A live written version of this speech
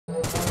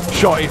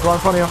Shot, he's right in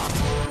front of you.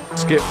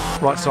 Skip,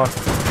 right side.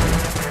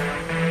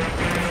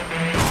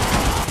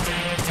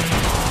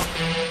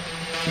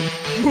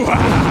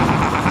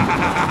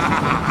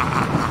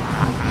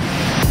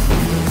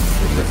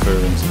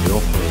 Referring to the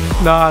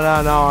offer. No,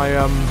 I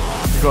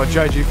got a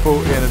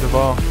JG40 and a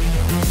Devar.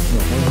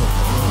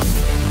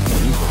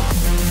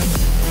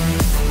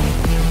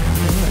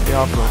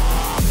 Yeah, I've got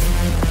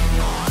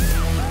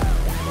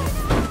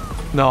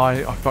it. No,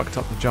 I fucked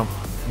up the jump.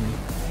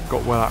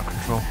 Got well out of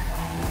control.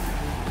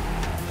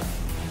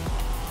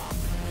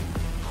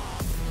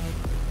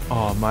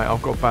 Oh mate,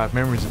 I've got bad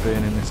memories of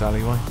being in this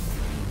alleyway.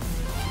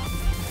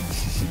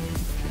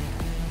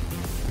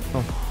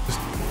 Oh, just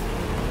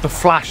the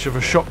flash of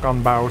a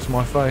shotgun barrel to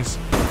my face.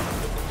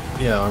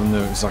 Yeah, I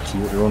know exactly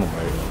what you're on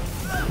about.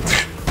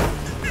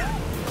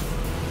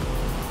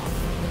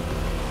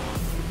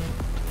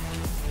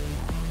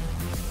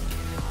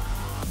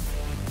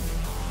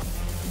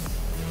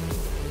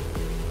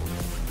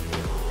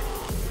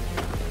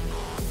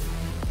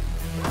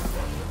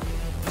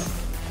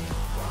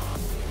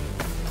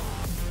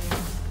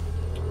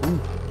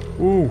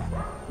 Ooh.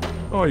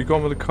 Oh, you got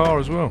him with a car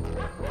as well.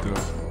 Did I?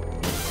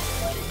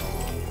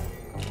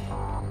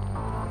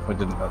 If I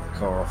didn't have the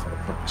car off, I'd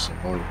have probably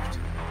survived.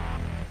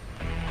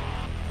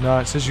 No,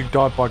 it says you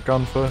died by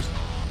gun first.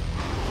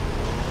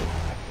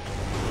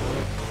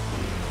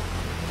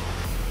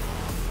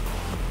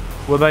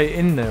 Were they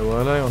in there,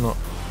 were they, or not?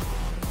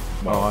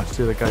 No. Oh, I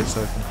see the gates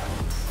open.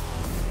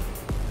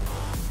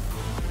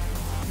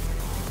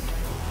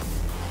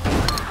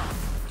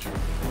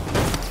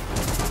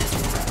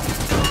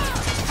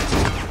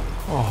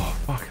 Oh,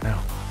 fucking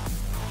hell.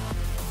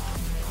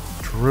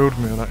 Drilled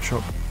me with that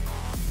shot.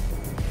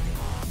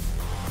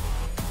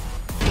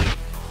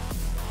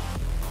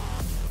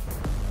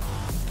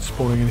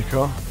 Spawning in your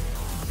car.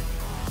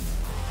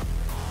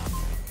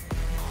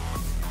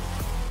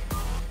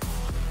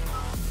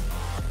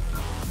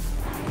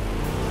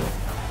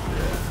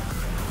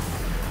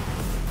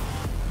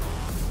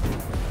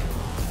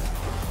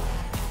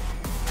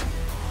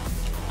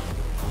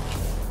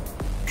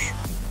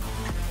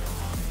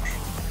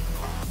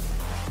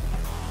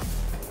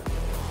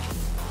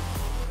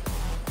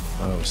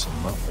 Oh, some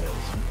muffins.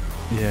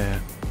 Yeah.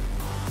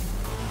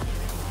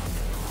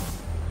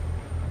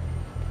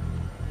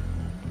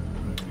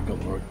 I've got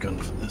the right gun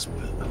for this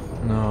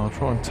bit. No, I'll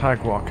try and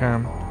tag what I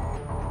can.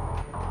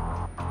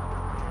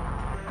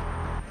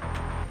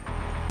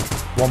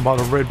 One by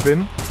the red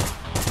bin.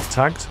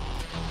 Tagged.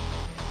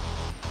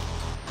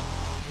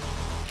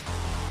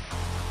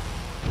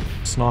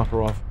 Sniper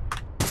rifle.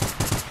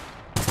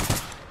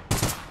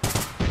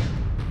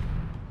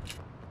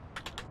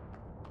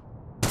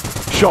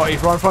 Shot,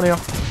 he's right in front of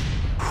you.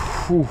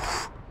 Whew.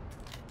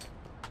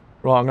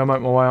 Right, I'm going to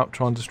make my way up,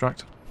 try and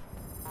distract.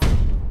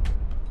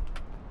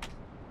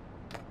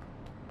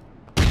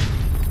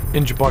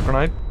 Injured by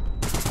grenade.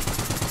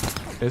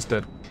 It's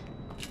dead.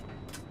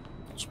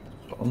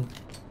 Spot on.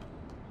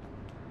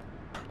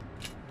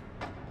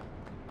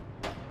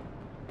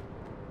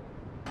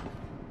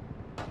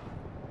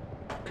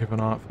 Keep an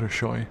eye out for the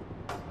shotty.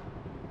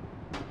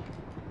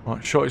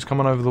 Right, shotty's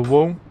coming over the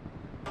wall.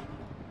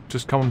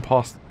 Just coming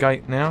past the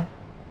gate now.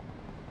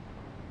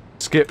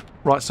 Skip,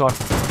 right side.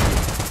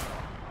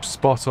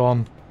 Spot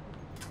on.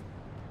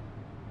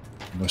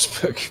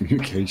 Nice bit of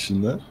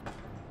communication there.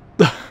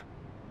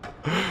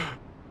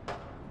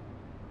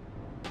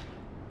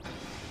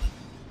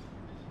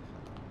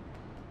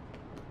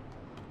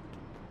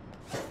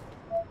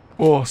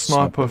 Oh,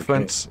 sniper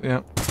fence,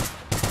 yeah.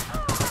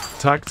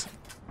 Tagged.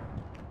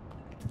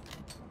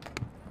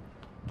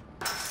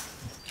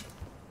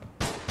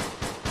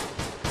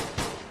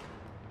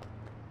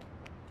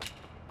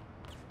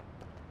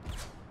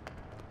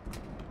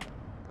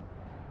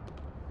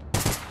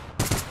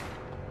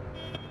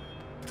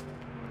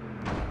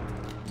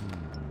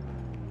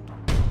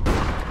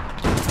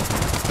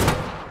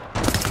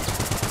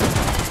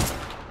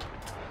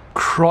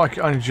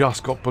 Crikey, I only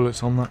just got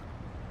bullets on that.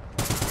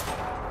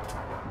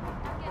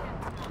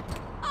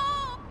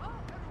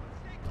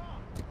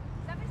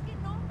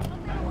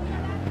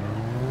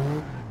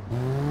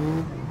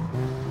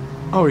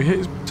 Oh, he hit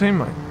his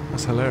teammate.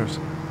 That's hilarious.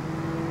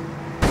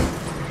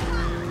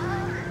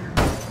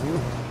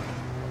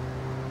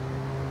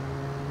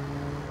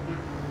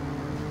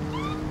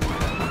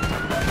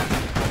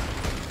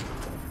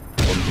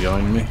 One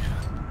behind me.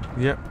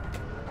 Yep.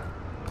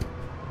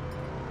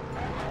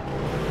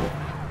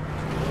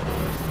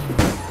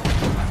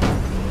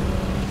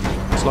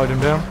 Slowed him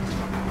down.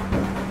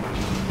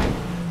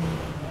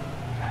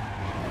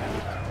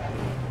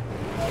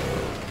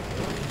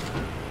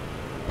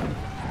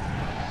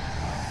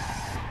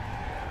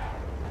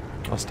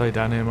 I'll stay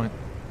down here, mate.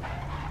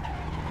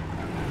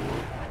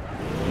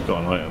 You've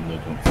got an item there,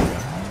 don't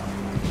forget.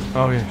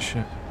 Oh yeah,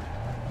 shit.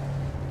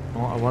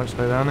 Well, I won't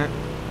stay down here.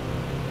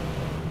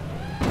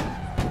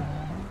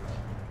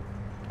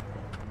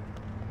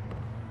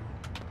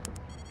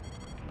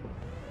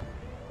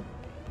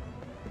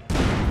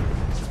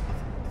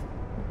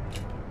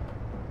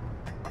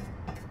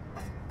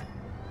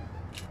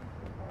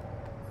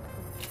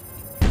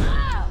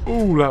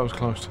 Ooh, that was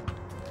close.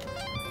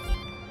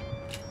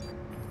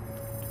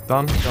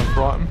 Done. Done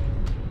for item.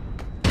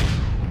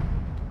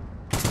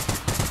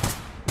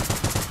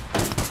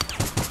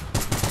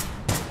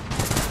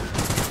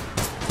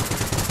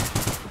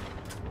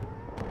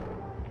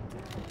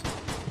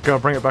 Go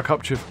bring it back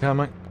up to you if you can,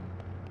 mate.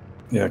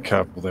 Yeah,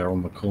 careful there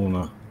on the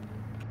corner.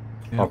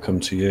 Yeah. I'll come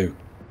to you.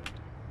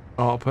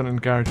 Oh, I'll put it in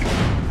the garage.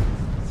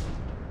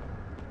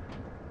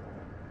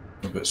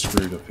 I'm a bit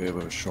screwed up here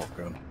with a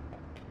shotgun.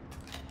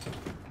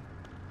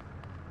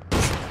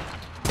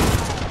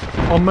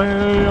 Oh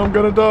man, I'm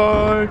gonna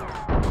die!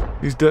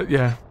 He's dead,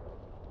 yeah.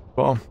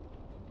 Bottom.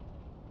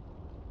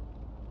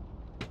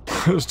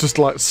 It's just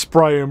like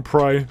spray and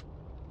pray.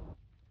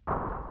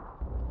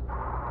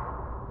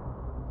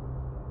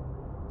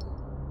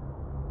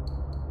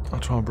 I'll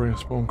try and bring a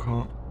spawn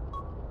cart.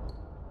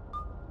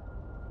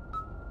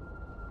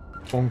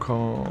 Spawn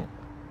car.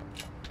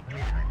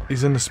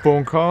 He's in the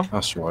spawn car.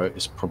 That's right,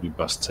 it's probably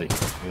best taken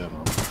up here,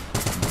 man.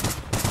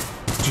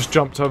 Just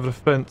jumped over the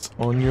fence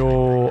on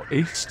your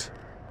east.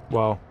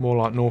 Well, more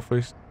like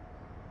northeast.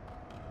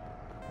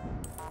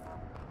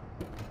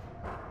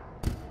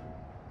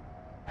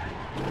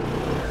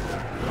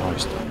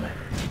 Nice done, mate.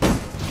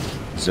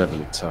 He's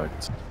heavily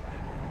tagged.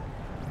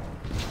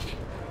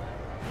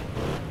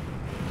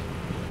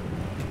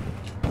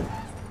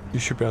 You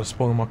should be able to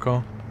spawn in my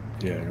car.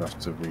 Yeah, you have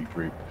to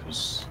regroup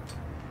because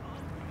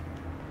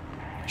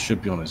he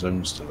should be on his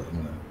own still at the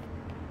minute.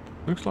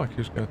 Looks like he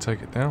was going to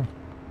take it down.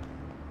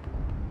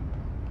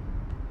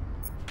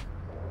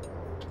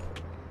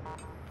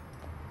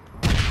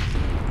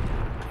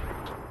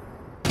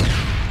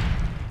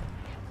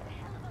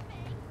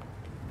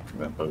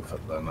 They're both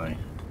up there now.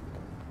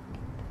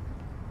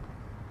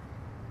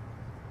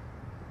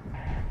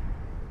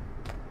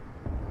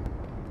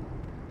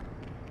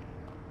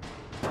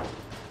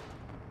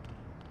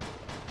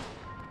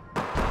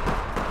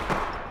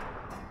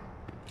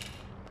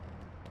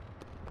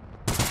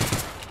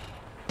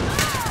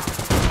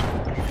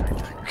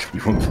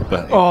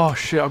 Oh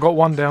shit, I got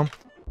one down.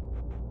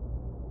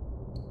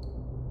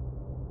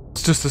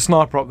 It's just a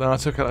sniper up there, I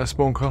took out that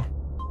spawn car.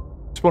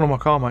 Spawn on my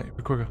car, mate,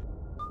 be quicker.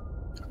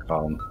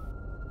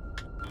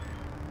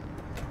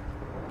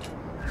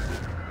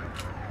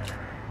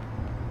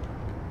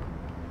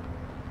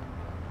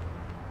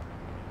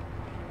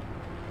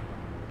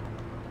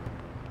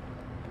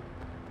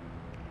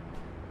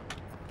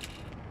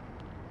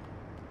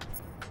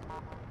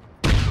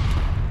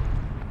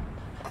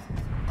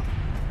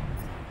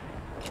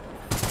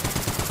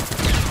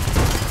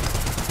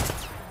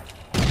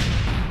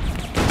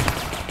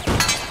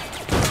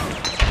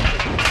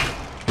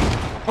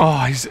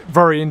 Oh, he's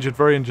very injured,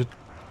 very injured.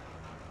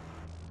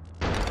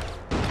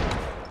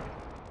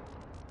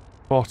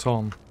 Spot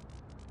on.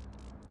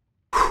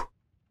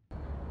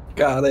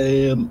 Got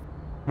him!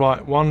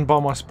 Right, one by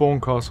my spawn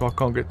car so I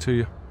can't get to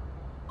you.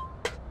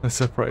 They're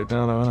separated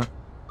now though, aren't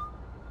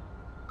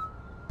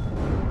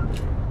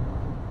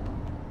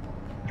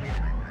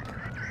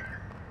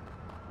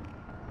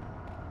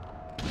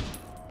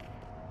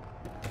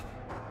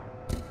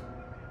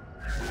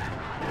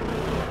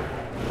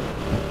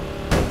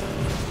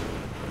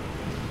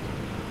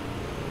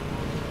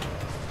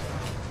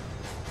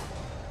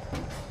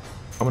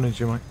I'm gonna need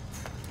you, mate.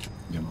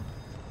 Yeah, man.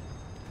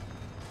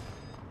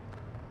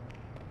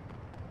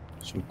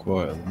 It's all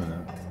quiet at the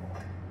minute.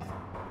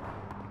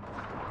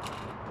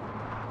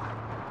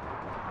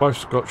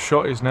 Both got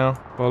shotties now,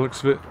 by the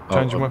looks of it.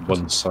 Changing weapons.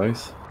 One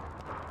south.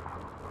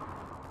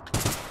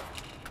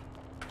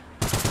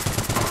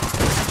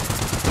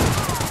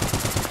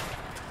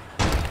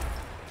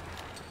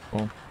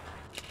 Oh.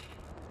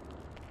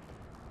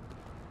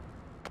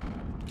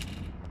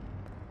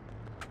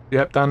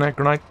 Yep, down there.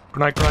 Grenade,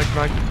 grenade, grenade,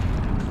 grenade.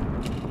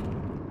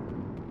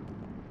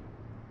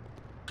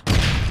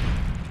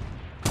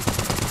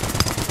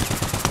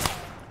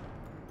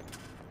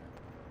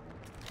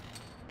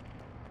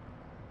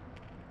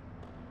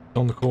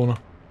 On the corner.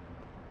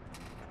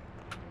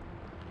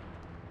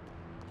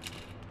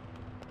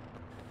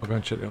 I'll go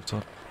and check the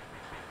outside.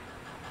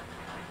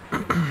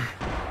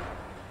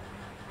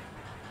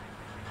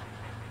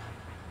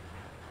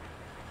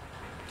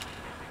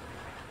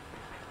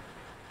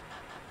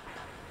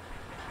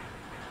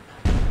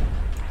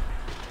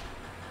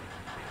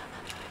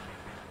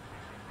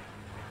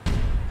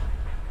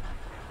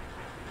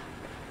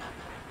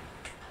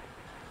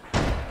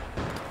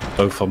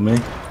 Both on me.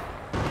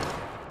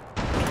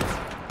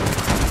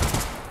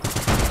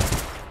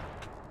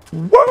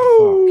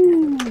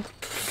 Whoa!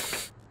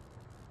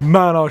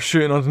 Man, I was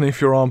shooting underneath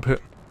your armpit.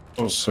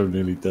 I was so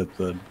nearly dead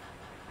then.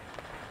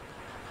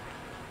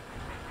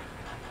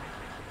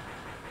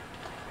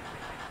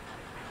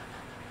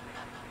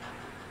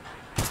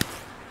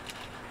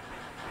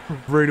 I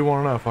really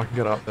want to know if I can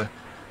get up there.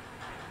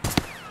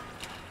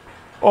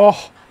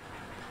 Oh!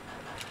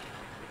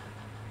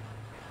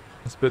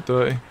 That's a bit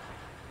dirty.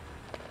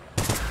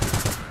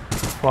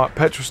 Right,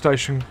 petrol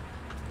station.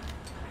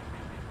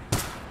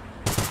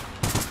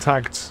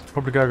 Tagged.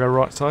 Probably go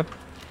right side.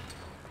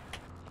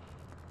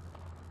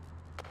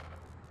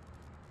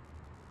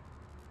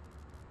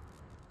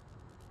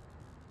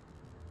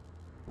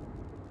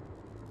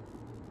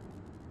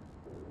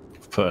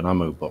 put an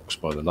ammo box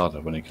by the ladder.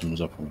 When he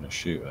comes up, I'm going to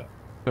shoot it.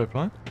 Fair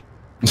play.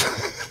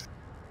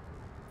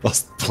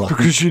 That's the plan.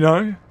 Because you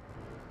know,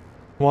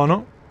 why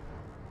not?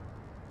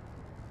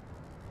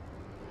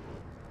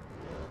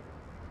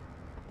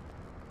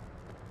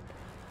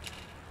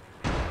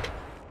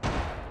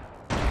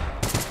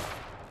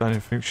 Don't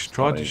even think she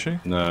tried, did she?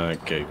 No, I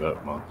gave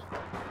up, man.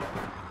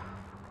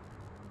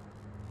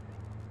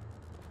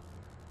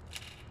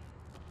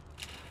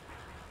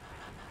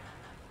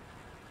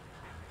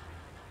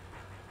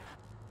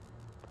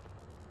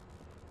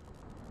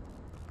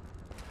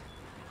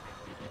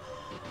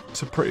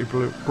 It's a pretty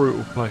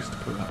brutal place to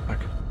put that back.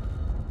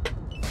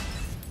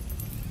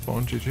 Go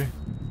on, GG.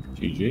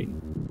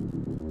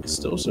 GG. It's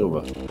still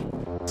silver.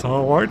 It's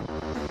alright.